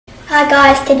Hi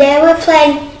guys, today we're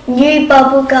playing New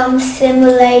Bubblegum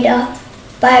Simulator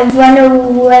by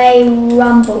Runaway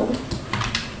Rumble.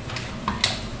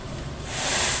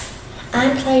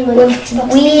 I'm playing with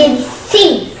weird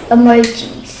C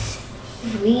emojis.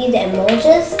 Weird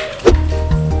emojis?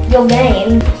 Your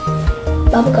game?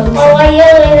 Bubblegum. Oh, I hear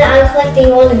that I'm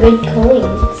collecting all the good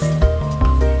coins.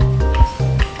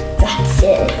 That's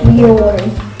it. You're a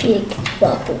big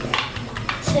bubble.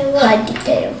 So what? High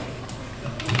detail.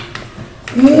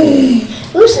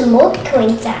 Ooh, some more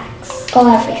coin sacks. Oh,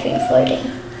 everything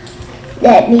floating.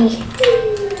 Let me.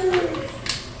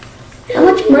 How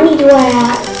much money do I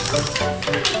have?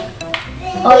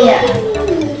 Oh yeah.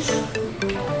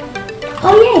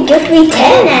 Oh yeah, give me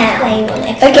 10 now. Playing on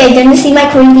Xbox. Okay, don't you see my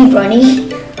creepy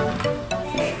bunny?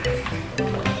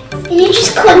 You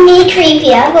just called me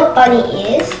creepy. I've got bunny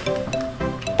ears.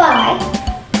 Bye.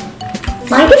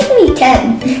 Mine gives me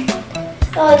 10.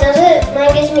 Oh, does it?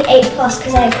 Mine gives me 8+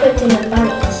 because I equipped in my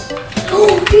bunnies.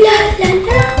 Oh, la la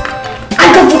la.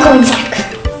 I got the coin sack.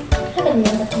 I got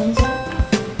another coin sack.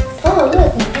 Oh,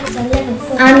 look, my eggs are level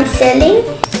 4. I'm selling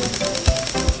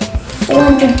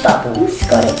 400 bubbles.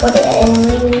 Got it.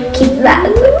 Keep that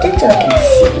equipped so I can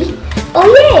see. Oh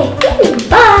yay!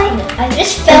 Bye! I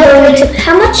just fell into...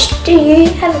 How much do you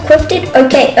have equipped?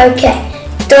 Okay.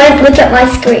 Don't look at my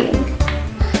screen.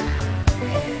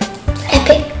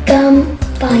 Epic gum.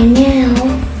 By now.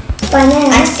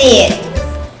 I see it.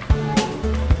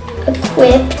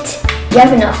 Equipped. You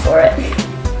have enough for it.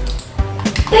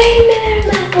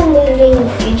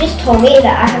 You just told me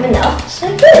that I have enough. So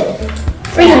good.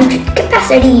 300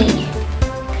 capacity.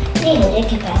 300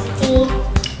 capacity.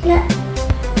 Yeah.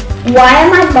 Why are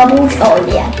my bubbles? Oh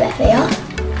yeah, there they are.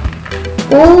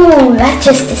 Ooh, that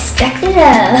just distracted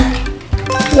her.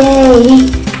 Yay.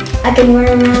 I can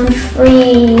run around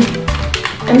free.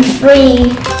 I'm free,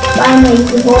 finally,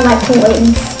 with all my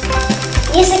coins.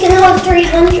 Yes, I can hold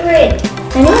 300.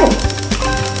 I know.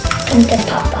 Come to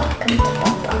Papa.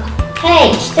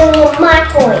 Hey, still want my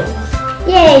coins.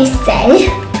 Yay, Sell.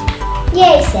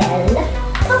 Yay, Sell.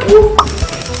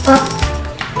 Pop.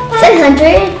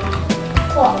 700.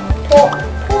 Pop.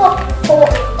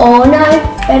 Oh no,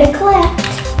 better collect.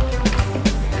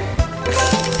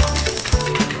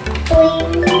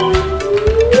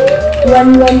 Run.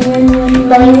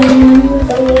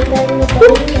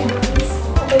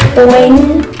 Boing.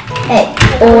 Hey,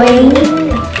 boing.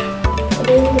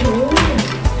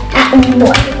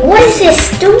 What is this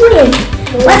doing?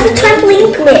 What's the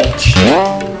trampoline glitch?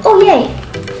 Oh, yay.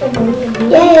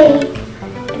 Yay.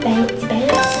 Bounce.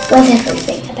 Where's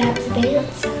everything? Bounce.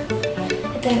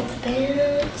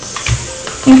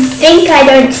 You think I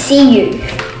don't see you?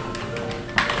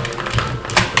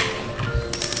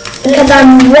 Because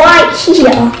I'm right here.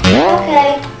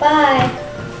 Okay, bye.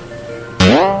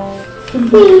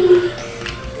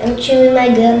 I'm chewing my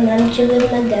gum in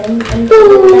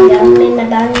my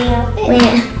bunny outfit.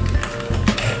 Where?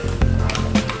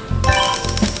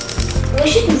 We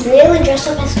should really dress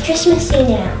up as Christmassy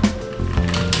now.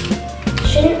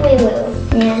 Shouldn't we, Will?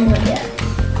 Yeah, not yet.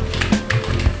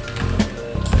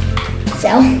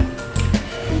 So.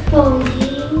 Oh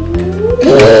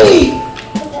yeah.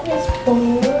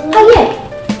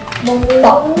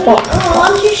 Bop. Oh,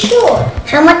 I'm too short.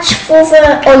 How much for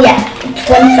the? Oh yeah,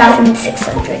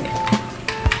 1,600.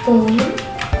 Ooh.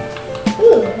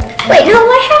 Wait, no,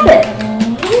 I have it.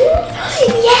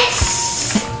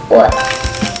 Yes. What?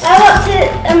 I want to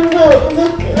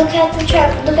look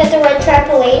at the red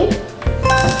trampoline.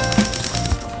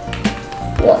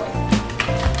 What?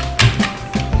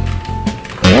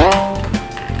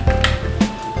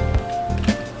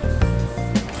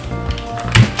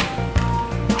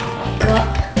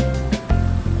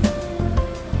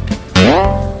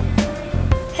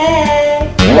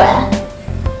 Hey. Where?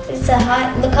 It's a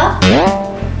high. Look up.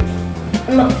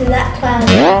 I'm up to that cloud.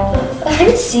 I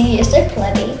can see you. So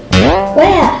plebby.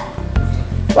 Where?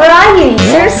 Where are you?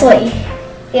 Seriously?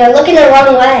 You're looking the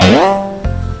wrong way.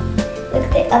 Look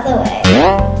the other way.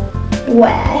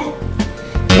 Where?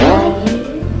 Are you?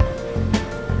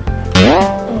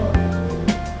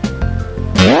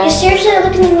 You're seriously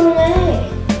looking the wrong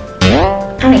way. I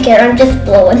don't care. I'm just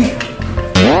blowing.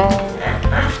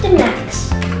 After Max.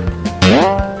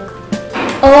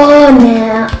 Oh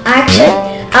no. Actually,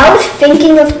 I was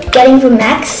thinking of getting the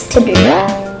Max to do that.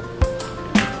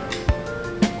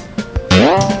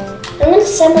 I'm gonna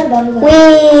send my bubblegum.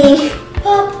 Wee.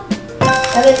 Pop.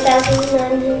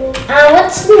 7,900.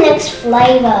 What's the next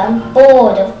flavor? I'm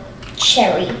bored of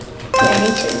cherry. Yeah, me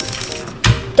too.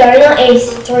 Donut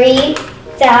is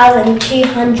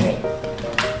 3,200.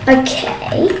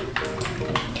 Okay.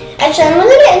 Actually, I'm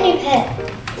gonna get a new pet.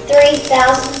 3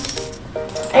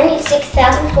 3,000. I need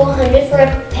 6,400 for a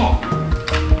pet.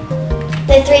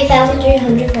 No,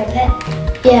 3,200 for a pet.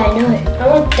 Yeah, I know. I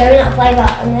want donut flavour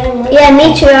and then Yeah,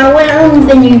 me too. I want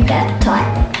the new pet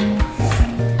type.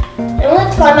 I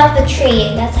want to climb up a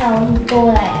tree. That's how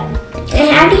bored I am. And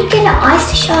how do you get an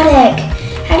ice shot egg?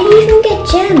 How do you even get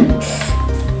gems?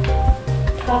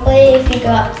 Probably if you go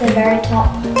up to the very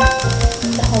top.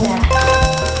 The whole map.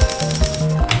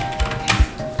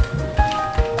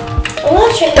 I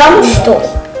want to show you Dumb the store.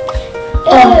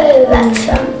 Oh, That's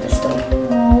the store.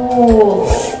 Whoa.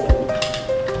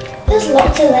 There's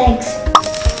lots of legs.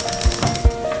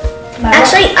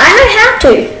 Actually, I know how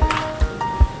to.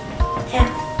 Yeah.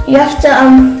 You have to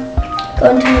go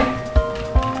into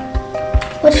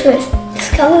what's this?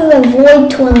 Discover a void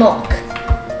to unlock.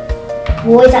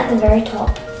 Void's at the very top.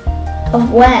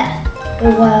 Of where? The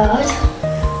world.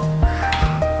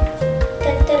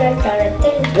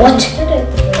 What?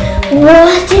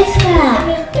 What is that?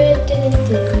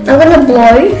 I'm gonna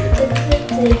blow.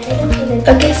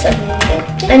 Okay, so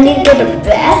I need to go to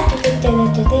there.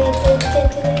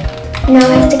 Now I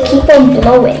have to keep on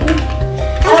blowing.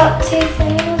 Out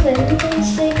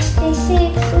 2,066.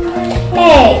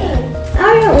 Hey, I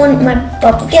don't want my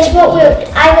bubble. Guess what?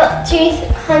 I got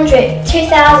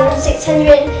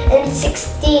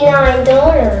 $2,669.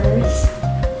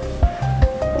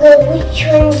 Well, which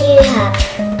one do you have?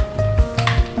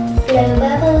 Blow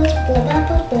bubbles, blow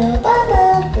bubbles, blow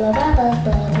bubbles, blow bubbles,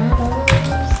 blow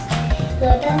bubbles.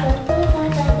 Blow bubbles, blow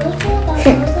bubbles, blow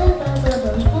bubbles,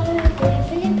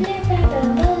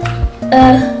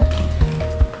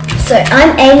 So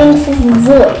I'm aiming for the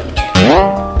void.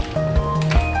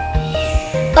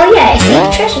 Oh yeah, I see a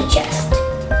treasure chest.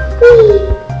 Whee!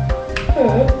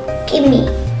 Give me.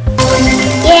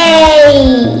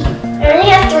 Yay! I only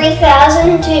have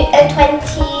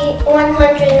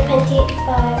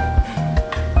 3,125.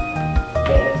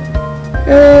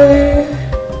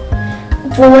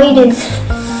 Void is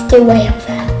still way up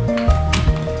there.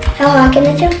 How high can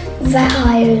I jump? That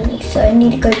high only. So I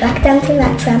need to go back down to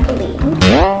that trampoline.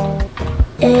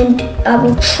 And I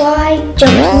will try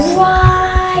jump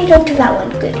right onto that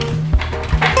one. Good.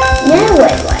 Now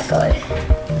where do I go?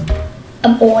 A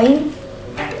boing.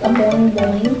 A boing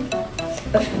boing.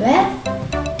 Over there.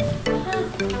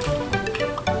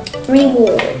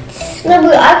 Rewards. No,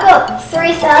 but I got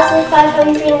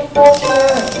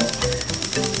 3,549.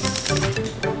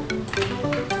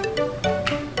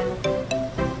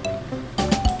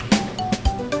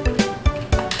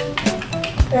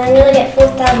 And I'm gonna get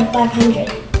 4,500.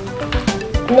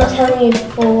 I'm not telling you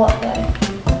for what though.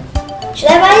 Should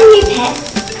I buy a new pet?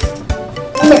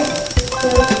 No.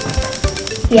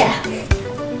 Yeah.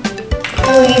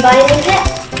 Will you buy a new pet?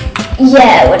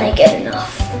 Yeah, when I get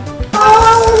enough.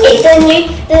 Oh,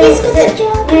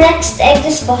 the next egg,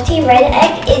 the spotty red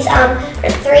egg, is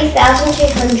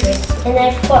 3,200, and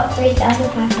I've got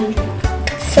 3,500.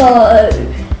 So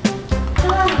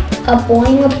a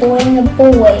boing, a boing, a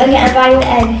boing. Okay, I'm buying the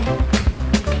egg.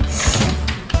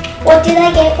 What did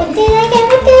I get? What did I get?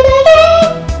 What did I get?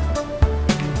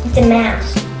 It's a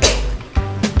mouse.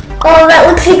 Oh, that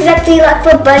looks exactly like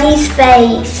the bunny's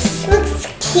face. Looks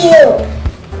cute.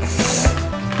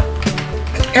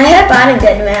 I hope I didn't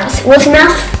get a mouse. Was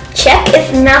mouse, check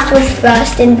if mouse was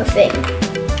first in the thing.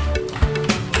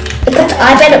 Because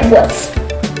I bet it was.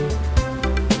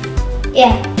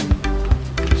 Yeah.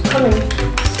 It's coming.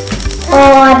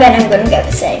 Oh, I bet I'm gonna go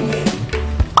the same.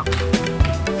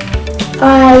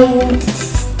 I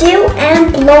still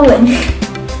am blowing.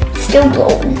 Still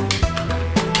blowing.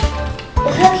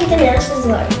 Look how cute the mouse is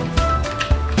though.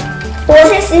 Was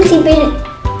it Incy Bin?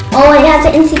 Oh, it has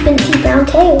an Incy Bincy brown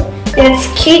tail. It's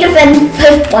cuter than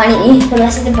the bunny.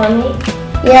 Unless it's a bunny.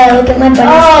 Yeah, look at my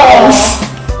bunny's face.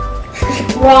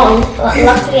 Wrong.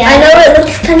 Luckily I know it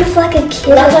looks kind of like a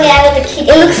killer. Luckily I got the kitty.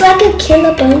 It looks like a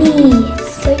killer bunny.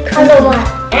 It's so creepy. I don't want.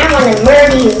 I want to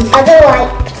murder you. I don't like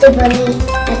the bunny,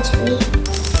 actually.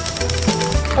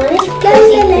 Bunny's La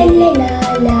la la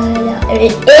la la la.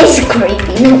 It is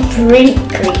creepy, not pretty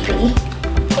creepy.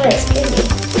 Oh, it's creepy.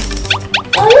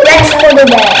 Let's go to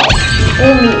bed.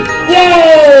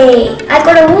 Yay! I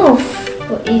got a wolf.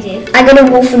 What is it? I got a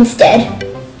wolf instead.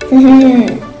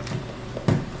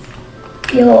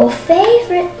 Your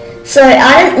favorite. So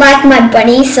I don't like my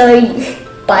bunny, so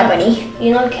bye bunny.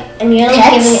 You're not giving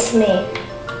it to me.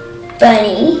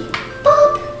 Bunny.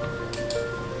 Bob.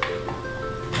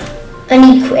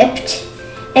 Unequipped.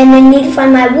 And then need to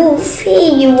find my wolf.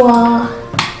 Here you are.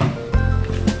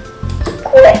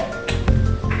 Equipped.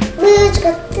 Let's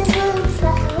go to the wolf.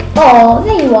 Oh,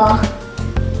 there you are.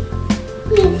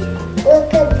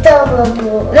 Look at the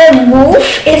wolf. The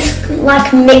wolf is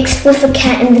like mixed with the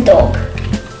cat and the dog.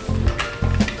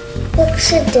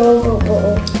 Looks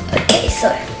adorable. Okay, so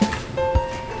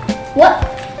what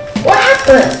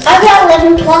happened? I got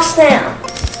 11 plus now.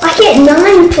 I get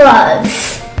 9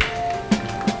 plus.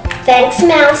 Thanks,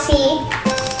 Mousy.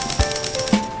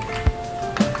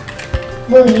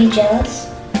 Were you jealous?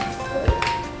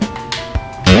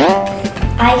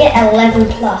 I get 11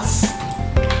 plus.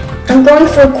 I'm going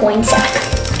for a coin sack.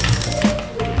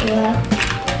 Yeah.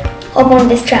 Hop on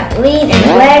this trampoline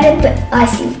and where did I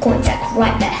see the coin sack?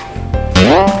 Right there.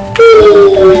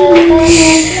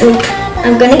 Oop,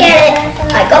 I'm gonna get it.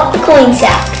 I got the coin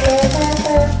sack.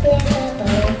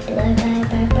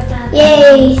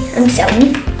 Yay, I'm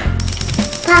selling.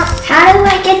 How do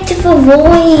I get to the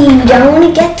void? I want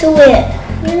to get to it.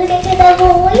 You wanna get to the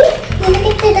void? You wanna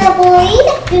get to the void?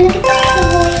 You wanna get to the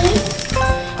void?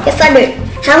 Yes, I do.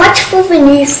 How much for the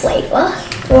new flavor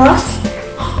for us?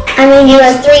 I mean, It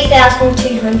was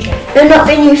 3,200. no, not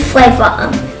the new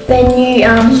flavor. The new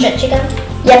Stretchy gun?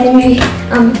 yeah, the new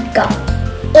gum.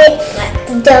 It's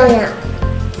donut.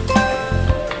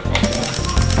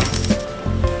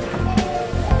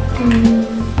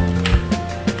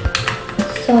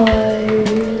 So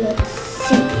let's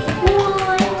see.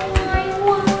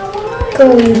 Go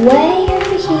way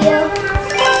over here.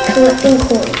 Collecting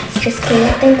coins. Just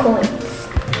collecting coins.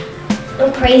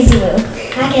 I'm crazy, Will.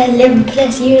 I get 11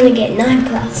 plus, you only get 9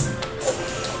 plus.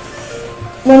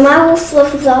 When my wolf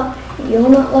levels up, you're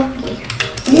not lucky.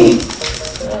 Okay.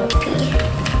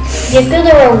 You've got a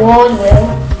reward, Will.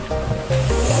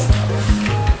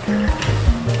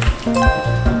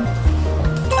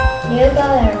 You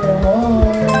got a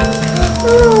reward.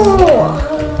 Oh,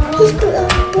 he's got a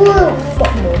reward.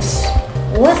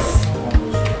 What?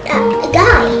 A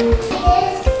guy.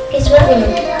 He's running.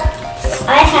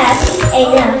 I have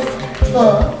enough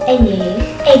for a new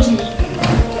eggie.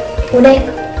 Would I?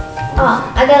 Oh,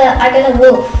 I got a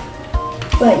wolf.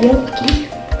 Well, you're lucky.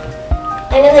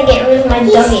 I'm gonna get rid of my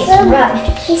doggies.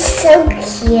 Right. He's so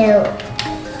cute.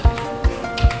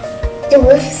 The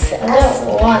wolf's I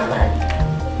don't want my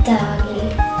doggy.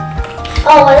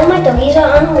 Oh, one of my doggies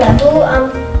are on level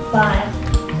 5.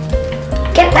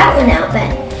 Get that one out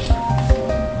then.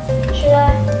 Should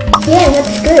I? Yeah,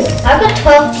 that's good. I've got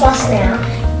 12 plus now.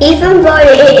 Even though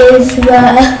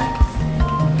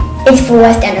it's the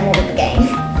worst animal in the game.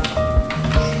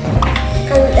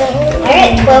 I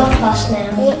get 12 plus now.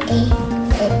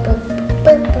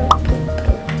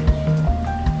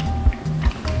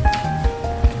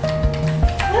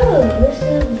 Oh, this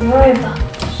is Roblox.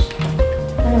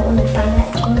 I don't want to buy that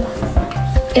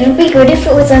Roblox. It would be good if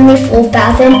it was only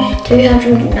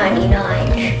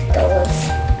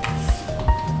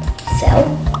 $4,299. Sell.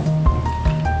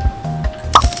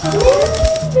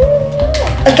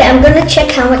 Okay, I'm gonna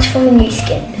check how much for the new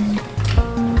skin.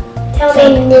 Tell the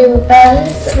me. new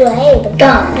slave.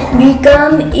 Gum. New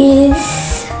gum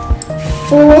is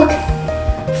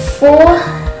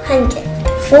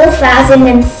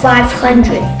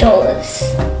 $4,500.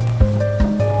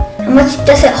 How much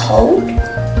does it hold?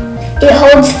 It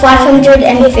holds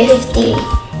 550.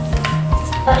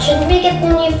 But shouldn't we get the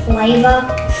new flavor?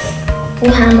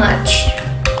 Well, how much?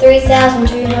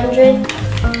 3,200.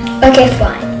 Okay,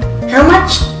 fine. How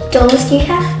much dollars do you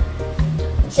have?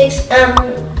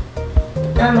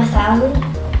 1,000.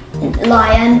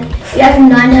 Lion. You have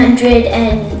 900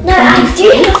 and. No, I do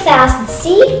have 1,000.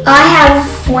 See? I have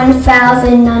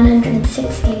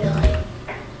 1,969.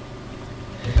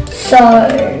 So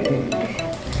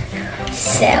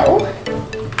sell.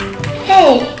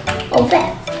 Hey, oh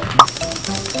there.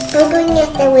 I'm going to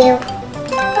get the wheel.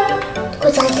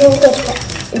 Because I can get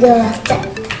the last step.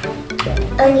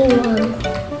 Only one.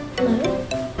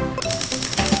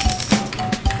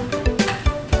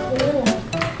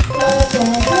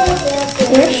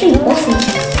 You're actually bossy.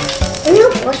 I'm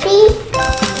not bossy.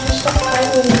 Stop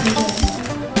fighting me.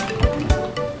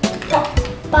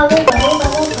 Bubble, bubble,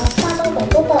 bubble, bubble, bubble,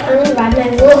 bubble. I'm gonna ride my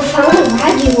wolf. I wanna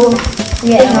ride you, wolf.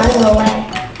 Yeah. He's running away.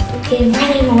 He's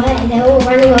running away. They're all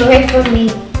running away from me.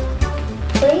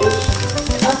 Please?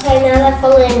 Okay, now they're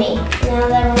following me. Now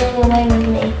they're running away with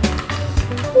me.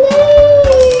 No!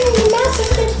 Mouse is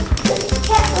just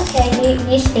cat. Okay,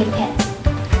 you stink pets.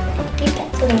 You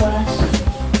pets are the worst.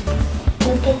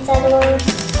 You pets are the worst.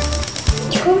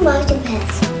 You can buy the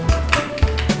pets.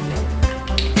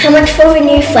 How much for a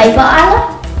new flavor,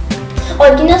 Isla?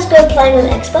 Or do you not go playing with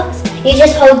Xbox? You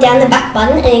just hold down the back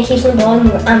button and it keeps on going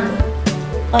on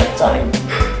its own.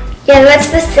 Yeah, that's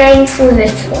the same for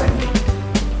this one.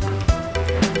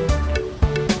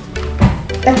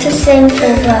 That's the same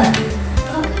for the.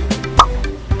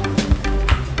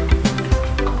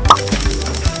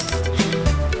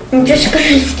 I'm just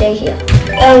gonna stay here.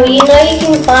 Oh, you know you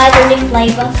can buy the new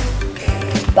flavor.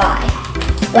 Buy.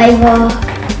 Flavor.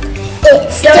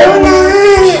 It's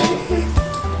donut.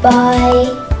 Buy.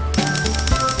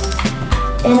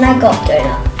 And I got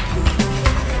donut.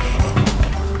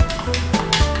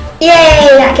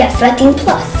 Yay, I get 13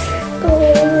 plus.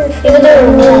 You get a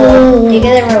reward. You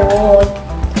get a reward.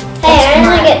 Hey, I only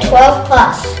mine. get 12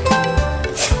 plus.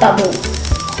 It's bubble.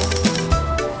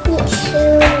 It's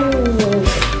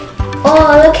shoes.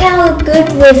 Oh, look how good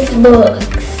this looks.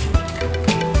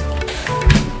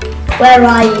 Where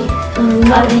are you? I'm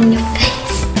right in your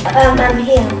face. I'm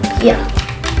here. Yeah.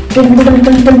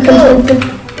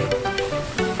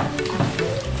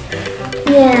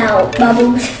 Now,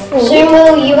 bubbles full. Soon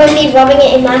will you won't be rubbing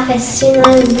it in my face. Soon I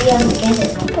will be able to get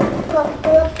it.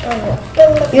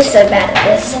 You're so bad at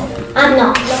this. I'm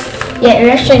not. Yeah,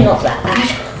 you're actually not that bad.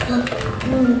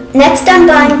 Next, I'm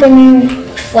buying the new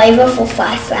flavor for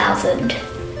 5,000.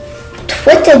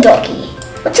 Twitter doggy.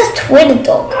 What's a Twitter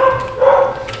dog?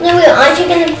 No, Will, aren't you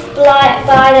going to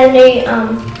buy the new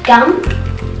gum?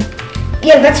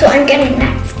 Yeah, that's what I'm getting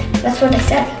next. That's what I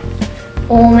said.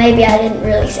 Or maybe I didn't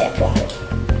really say it properly.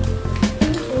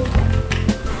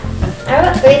 I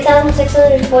got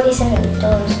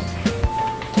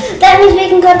 $3,647. That means we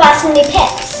can go buy some new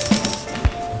pets.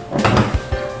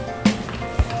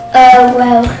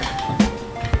 Well,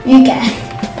 you can.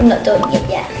 I'm not doing it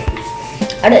yet.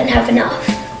 I don't have enough.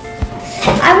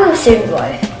 I will soon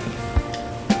though.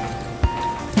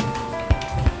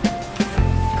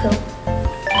 Cool.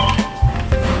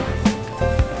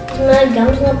 My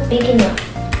gum's not big enough.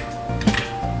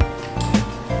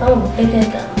 I want a bigger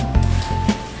gum.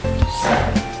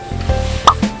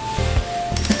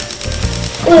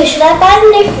 Ooh, should I buy the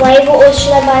new flavor or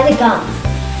should I buy the gum?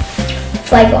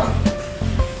 Flavor.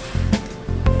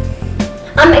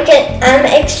 I'm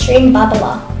extreme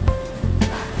bubbler.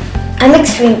 I'm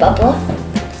extreme bubbler.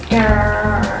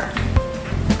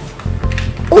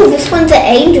 Oh, this one's an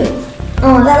angel.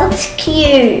 Oh, that looks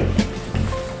cute.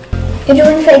 You're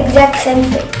doing the exact same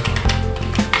thing.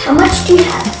 How much do you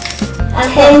have?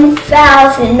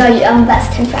 10,000. No, that's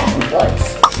 10,000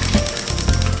 dollars.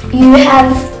 You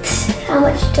have how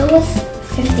much dollars?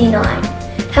 59.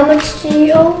 How much do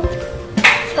you hold?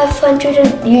 500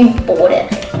 and you bought it.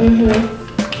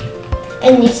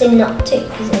 And you said not to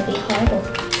because it'll be horrible.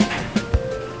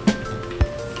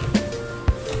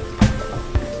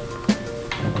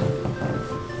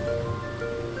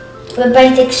 We're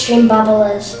both extreme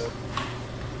bubblers.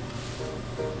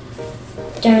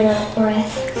 Donut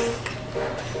breath.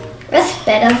 That's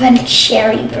better than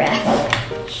cherry breath.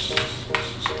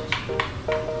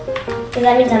 So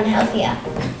that means I'm healthier.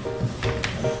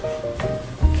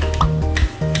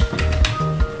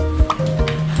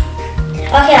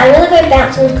 Okay, I'm gonna go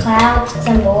bounce on the clouds because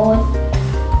I'm bored.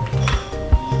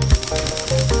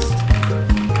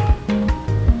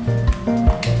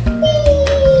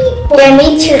 Yeah,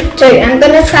 me too. I'm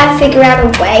gonna try to figure out a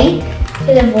way.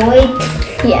 To the void.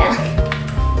 Yeah.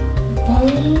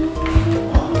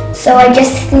 So I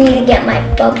just need to get my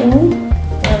bubble.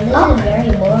 This is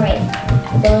very boring.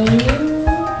 Boing.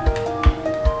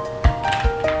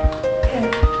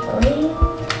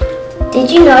 Did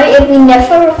you know if we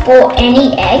never bought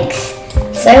any eggs,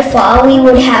 so far we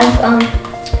would have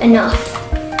enough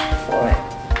for it.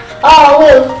 Oh,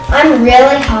 Will, I'm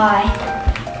really high.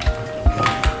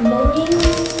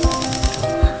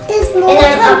 There's more And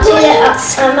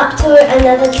trampolines. I'm up to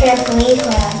another trampoline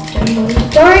cloud.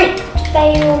 Don't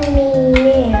fail me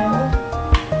now.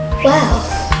 Wow.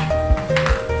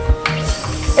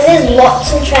 And there's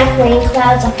lots of trampoline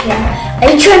clouds up here. Are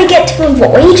you trying to get to the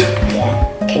void? Yeah.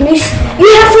 Can you? You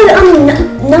have the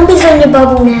numbers on your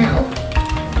bubble now.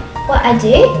 What I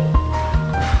do?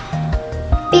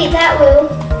 Beat that, Will.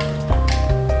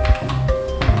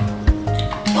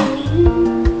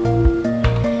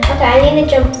 Okay, I need to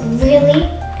jump really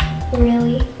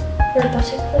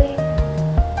robotically.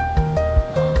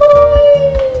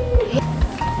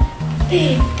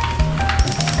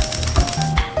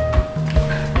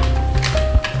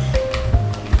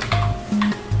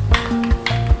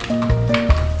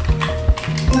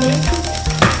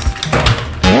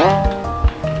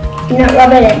 You're not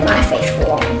rub it in my face for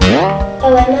long.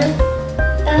 Oh, am I?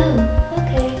 Oh,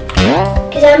 okay.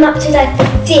 Because I'm up to like the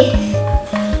 5th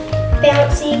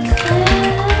bouncy cloud.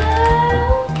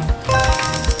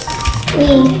 We.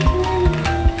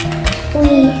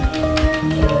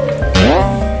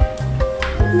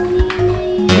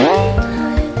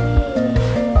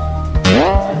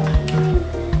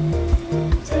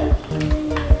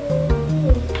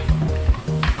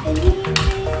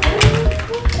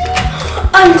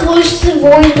 I'm close to the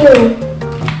void, Blue.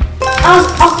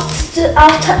 I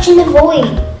was touching the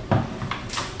void.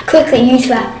 Quickly, use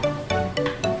that.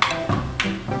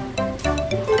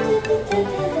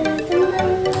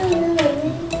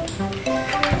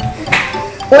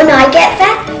 When I get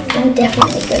that, I'm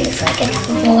definitely going to try get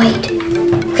the void.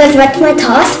 Because that's my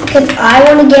task, because I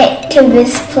want to get to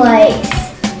this place.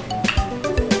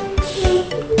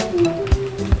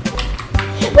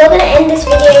 We're going to end this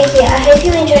video here. I hope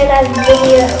you enjoyed that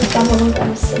video of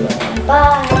Bubblegum Simulator.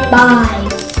 Bye. Bye.